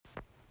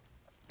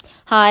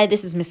Hi,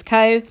 this is Miss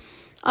Co.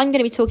 I'm going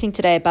to be talking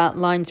today about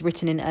Lines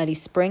Written in Early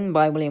Spring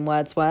by William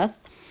Wordsworth.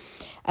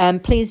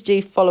 Please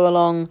do follow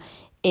along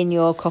in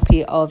your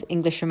copy of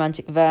English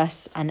Romantic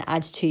Verse and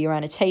add to your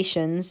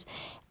annotations.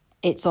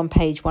 It's on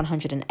page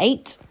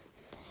 108.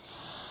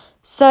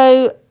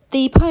 So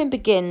the poem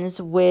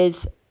begins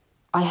with,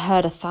 "I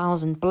heard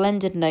 1,000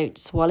 blended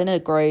notes while in a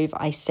grove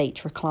I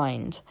sate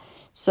reclined."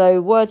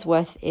 So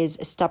Wordsworth is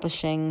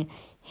establishing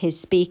his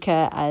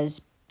speaker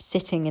as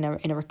sitting in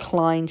a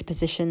reclined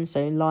position,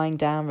 so lying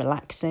down,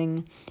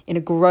 relaxing, in a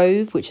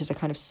grove, which is a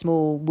kind of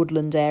small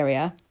woodland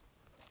area.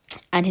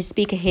 And his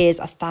speaker hears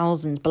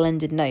 1,000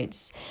 blended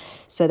notes.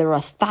 So there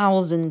are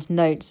 1,000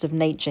 notes of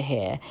nature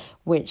here,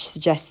 which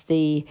suggests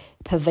the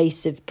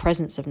pervasive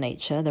presence of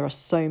nature. There are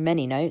so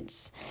many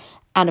notes.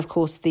 And of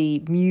course,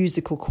 the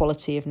musical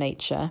quality of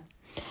nature.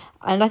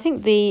 And I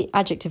think the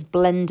adjective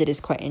blended is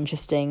quite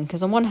interesting,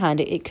 because on one hand,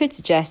 it could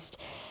suggest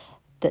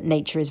that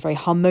nature is very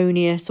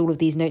harmonious. All of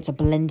these notes are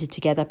blended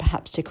together,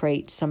 perhaps to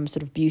create some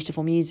sort of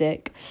beautiful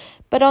music.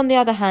 But on the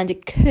other hand,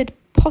 it could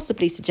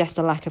possibly suggest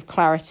a lack of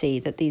clarity,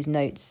 that these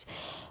notes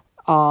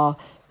are,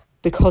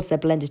 because they're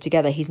blended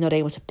together, he's not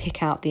able to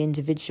pick out the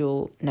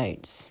individual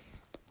notes.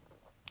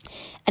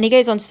 And he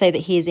goes on to say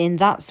that he is in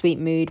that sweet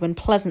mood when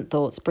pleasant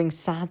thoughts bring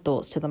sad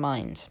thoughts to the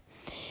mind.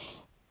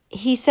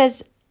 He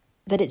says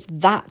that it's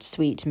that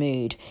sweet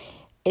mood.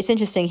 It's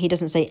interesting, he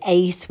doesn't say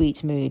a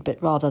sweet mood,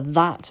 but rather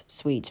that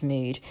sweet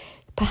mood.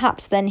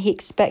 Perhaps then he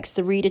expects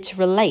the reader to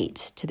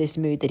relate to this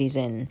mood that he's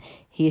in.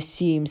 He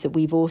assumes that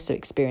we've also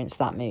experienced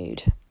that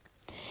mood.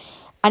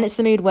 And it's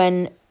the mood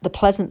when the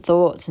pleasant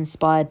thoughts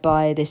inspired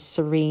by this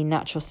serene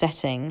natural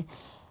setting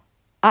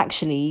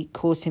actually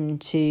cause him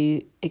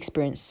to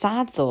experience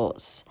sad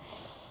thoughts.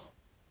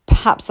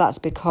 Perhaps that's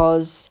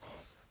because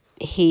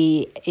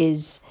he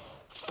is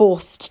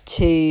forced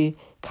to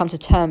come to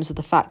terms with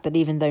the fact that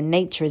even though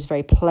nature is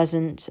very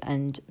pleasant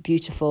and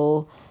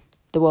beautiful,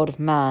 the world of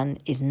man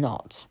is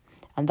not.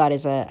 And that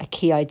is a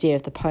key idea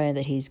of the poem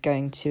that he's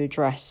going to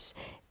address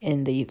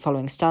in the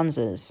following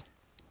stanzas.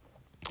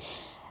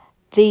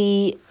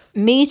 The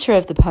metre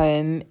of the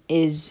poem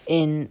is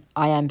in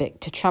iambic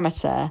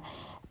tetrameter,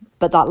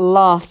 but that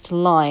last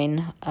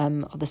line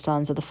of the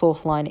stanza, the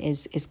fourth line,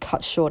 is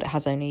cut short. It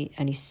has only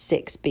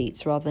 6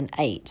 beats rather than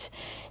 8.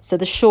 So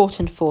the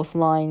shortened fourth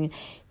line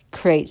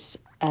creates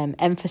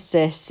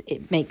emphasis.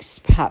 It makes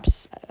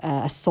perhaps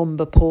a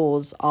sombre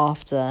pause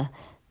after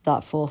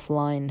that fourth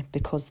line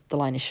because the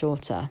line is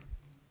shorter.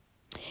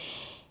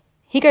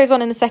 He goes on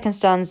in the second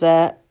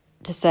stanza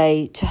to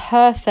say, "To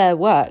her fair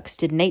works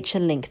did nature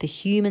link the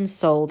human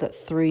soul that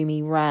through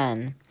me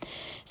ran."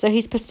 So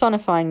he's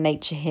personifying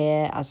nature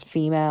here as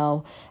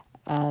female.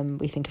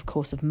 We think, of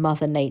course, of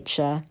Mother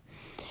Nature.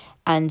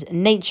 And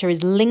nature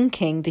is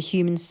linking the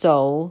human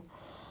soul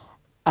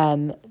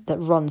that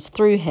runs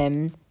through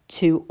him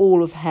to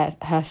all of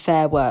her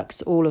fair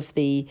works, all of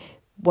the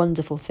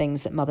wonderful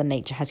things that Mother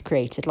Nature has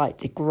created, like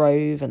the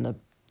grove and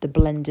the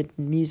blended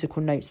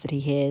musical notes that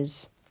he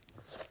hears.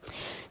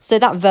 So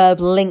that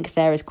verb link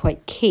there is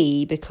quite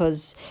key,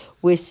 because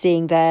we're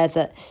seeing there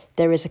that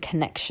there is a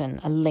connection,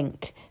 a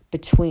link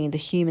between the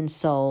human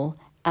soul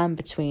and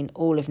between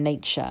all of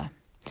nature.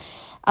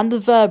 And the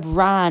verb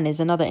ran is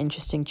another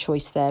interesting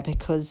choice there,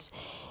 because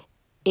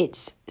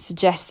it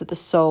suggests that the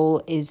soul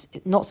is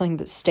not something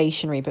that's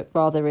stationary, but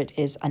rather it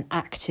is an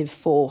active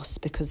force,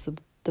 because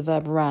the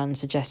verb ran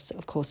suggests,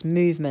 of course,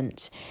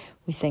 movement.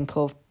 We think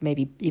of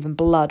maybe even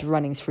blood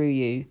running through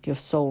you, your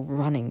soul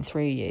running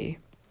through you.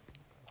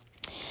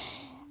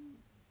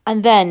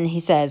 And then he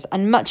says,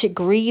 "And much it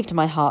grieved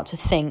my heart to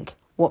think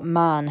what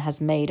man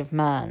has made of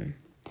man."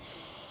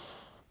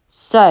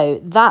 So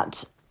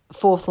that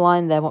fourth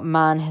line there, "what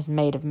man has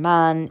made of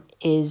man,"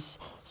 is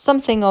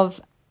something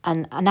of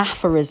an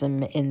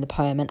aphorism in the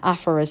poem. An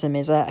aphorism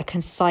is a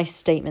concise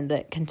statement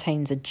that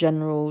contains a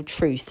general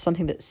truth,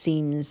 something that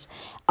seems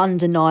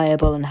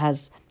undeniable and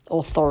has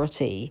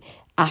authority.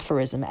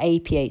 Aphorism,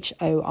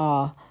 aphorism.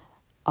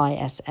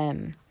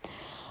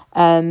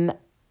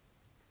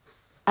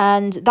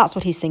 And that's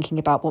what he's thinking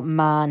about, what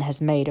man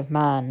has made of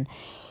man.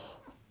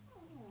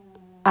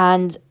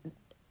 And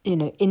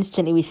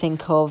instantly we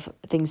think of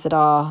things that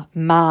are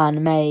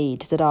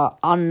man-made, that are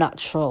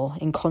unnatural,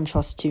 in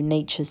contrast to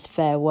nature's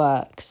fair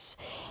works.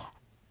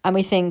 And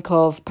we think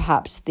of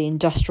perhaps the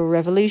Industrial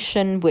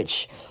Revolution,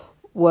 which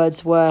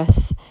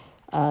Wordsworth,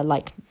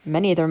 like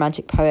many of the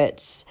Romantic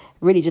poets,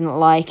 really didn't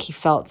like. He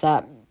felt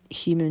that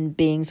human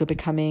beings were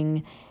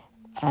becoming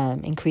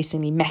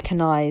increasingly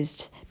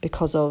mechanized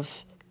because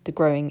of the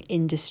growing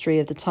industry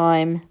of the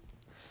time.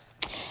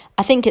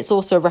 I think it's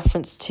also a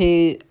reference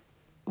to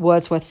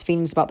Wordsworth's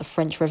feelings about the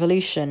French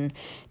Revolution.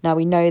 Now,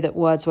 we know that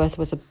Wordsworth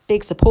was a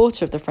big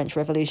supporter of the French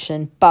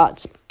Revolution,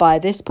 but by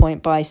this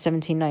point, by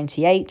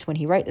 1798, when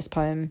he wrote this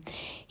poem,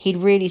 he'd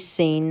really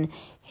seen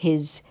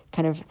his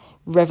kind of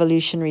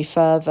revolutionary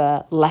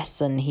fervour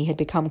lessen. He had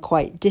become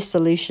quite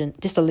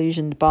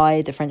disillusioned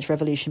by the French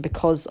Revolution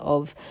because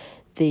of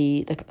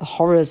the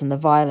horrors and the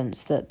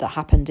violence that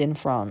happened in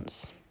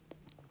France.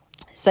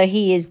 So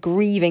he is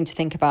grieving to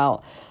think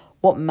about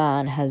what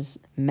man has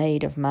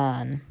made of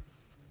man.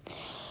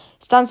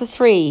 Stanza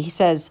 3, he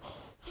says,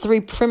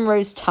 through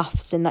primrose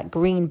tufts in that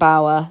green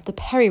bower, the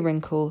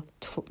periwinkle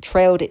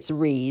trailed its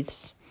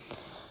wreaths.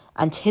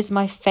 And 'tis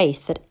my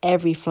faith that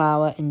every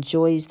flower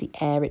enjoys the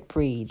air it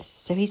breathes.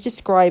 So he's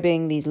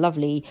describing these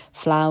lovely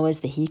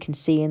flowers that he can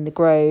see in the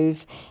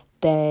grove.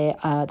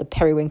 The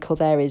periwinkle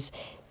there is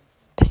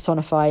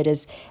personified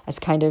as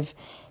kind of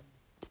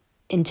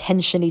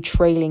intentionally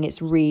trailing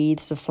its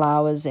wreaths of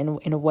flowers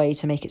in a way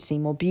to make it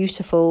seem more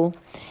beautiful.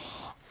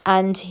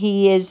 And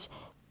he is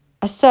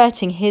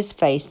asserting his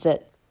faith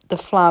that the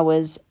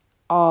flowers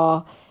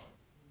are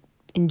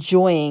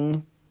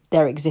enjoying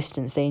their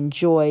existence. They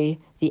enjoy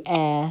the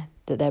air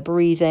that they're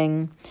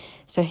breathing.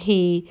 So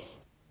he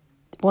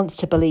wants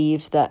to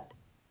believe that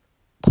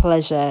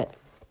pleasure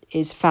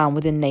is found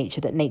within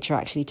nature, that nature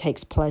actually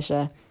takes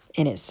pleasure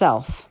in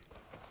itself.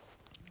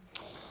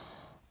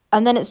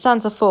 And then at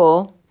stanza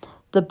 4,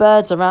 the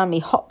birds around me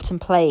hopped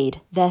and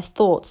played, their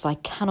thoughts I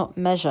cannot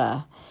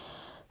measure.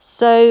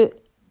 So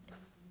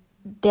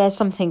there's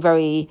something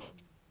very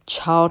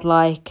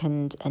childlike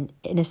and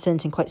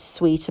innocent and quite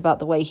sweet about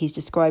the way he's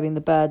describing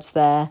the birds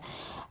there.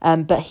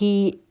 But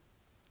he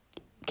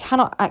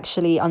cannot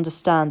actually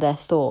understand their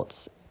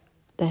thoughts.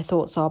 Their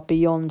thoughts are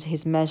beyond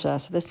his measure.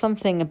 So there's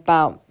something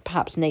about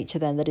perhaps nature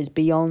then that is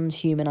beyond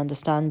human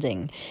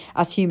understanding.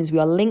 As humans, we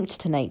are linked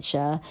to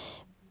nature,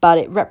 but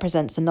it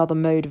represents another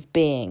mode of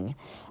being.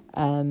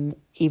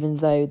 Even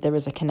though there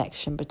is a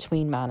connection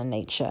between man and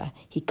nature,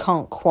 he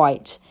can't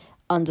quite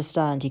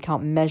understand, he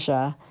can't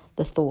measure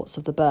the thoughts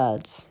of the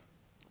birds.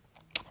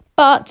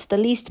 But the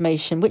least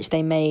motion which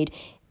they made,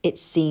 it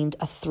seemed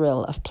a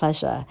thrill of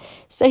pleasure.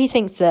 So he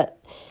thinks that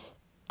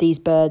these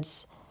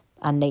birds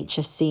and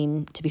nature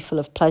seem to be full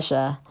of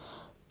pleasure.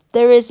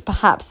 There is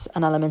perhaps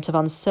an element of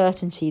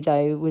uncertainty,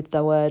 though, with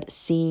the word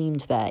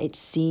seemed there. It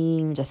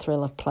seemed a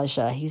thrill of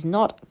pleasure. He's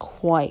not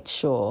quite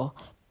sure,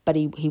 but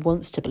he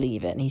wants to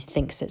believe it and he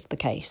thinks it's the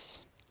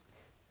case.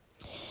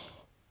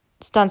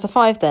 Stanza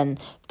 5 then,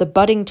 the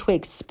budding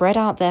twigs spread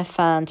out their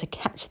fan to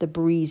catch the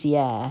breezy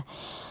air.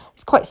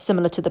 It's quite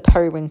similar to the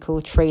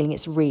periwinkle trailing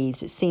its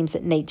wreaths. It seems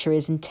that nature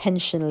is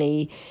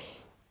intentionally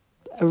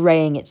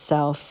arraying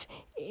itself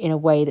in a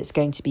way that's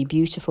going to be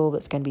beautiful,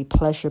 that's going to be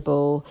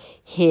pleasurable.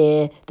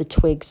 Here, the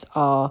twigs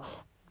are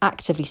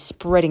actively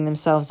spreading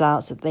themselves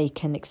out so that they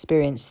can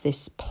experience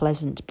this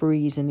pleasant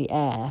breeze in the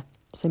air.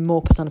 So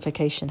more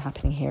personification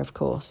happening here, of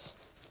course.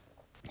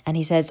 And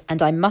he says,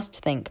 and I must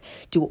think,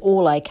 do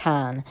all I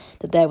can,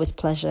 that there was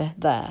pleasure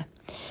there.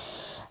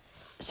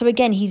 So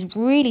again, he's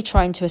really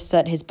trying to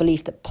assert his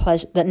belief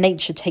that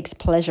nature takes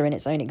pleasure in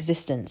its own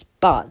existence,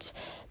 but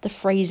the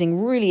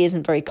phrasing really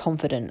isn't very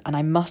confident, and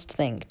I must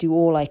think, do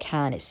all I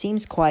can. It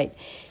seems quite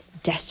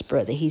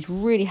desperate that he's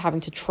really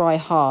having to try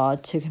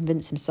hard to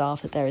convince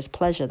himself that there is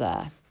pleasure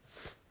there.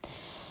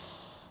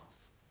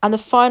 And the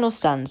final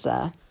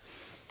stanza,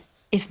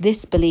 if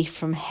this belief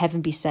from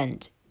heaven be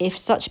sent, if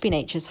such be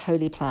nature's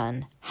holy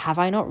plan, have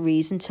I not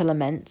reason to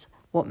lament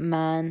what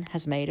man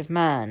has made of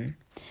man?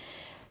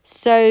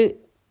 So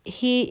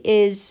he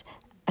is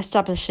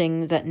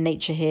establishing that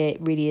nature here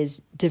really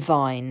is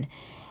divine,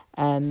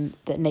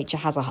 that nature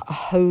has a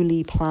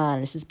holy plan.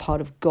 This is part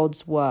of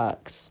God's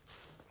works.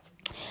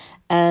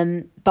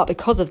 But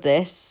because of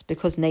this,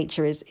 because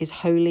nature is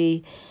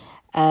holy,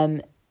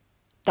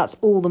 that's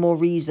all the more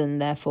reason,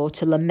 therefore,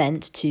 to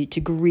lament, to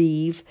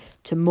grieve,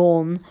 to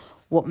mourn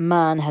what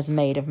man has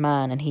made of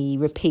man. And he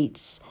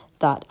repeats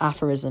that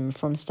aphorism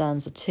from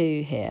stanza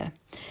 2 here,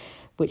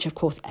 which of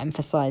course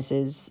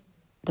emphasizes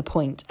the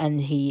point,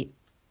 and he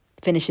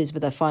finishes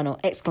with a final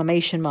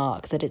exclamation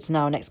mark that it's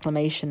now an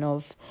exclamation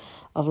of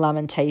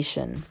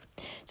lamentation.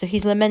 So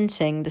he's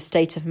lamenting the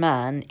state of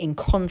man in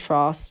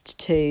contrast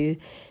to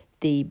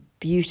the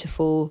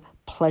beautiful,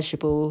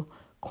 pleasurable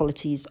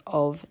qualities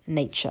of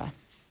nature.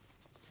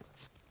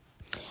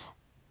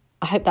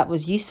 I hope that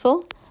was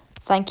useful.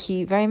 Thank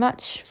you very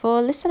much for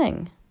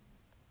listening.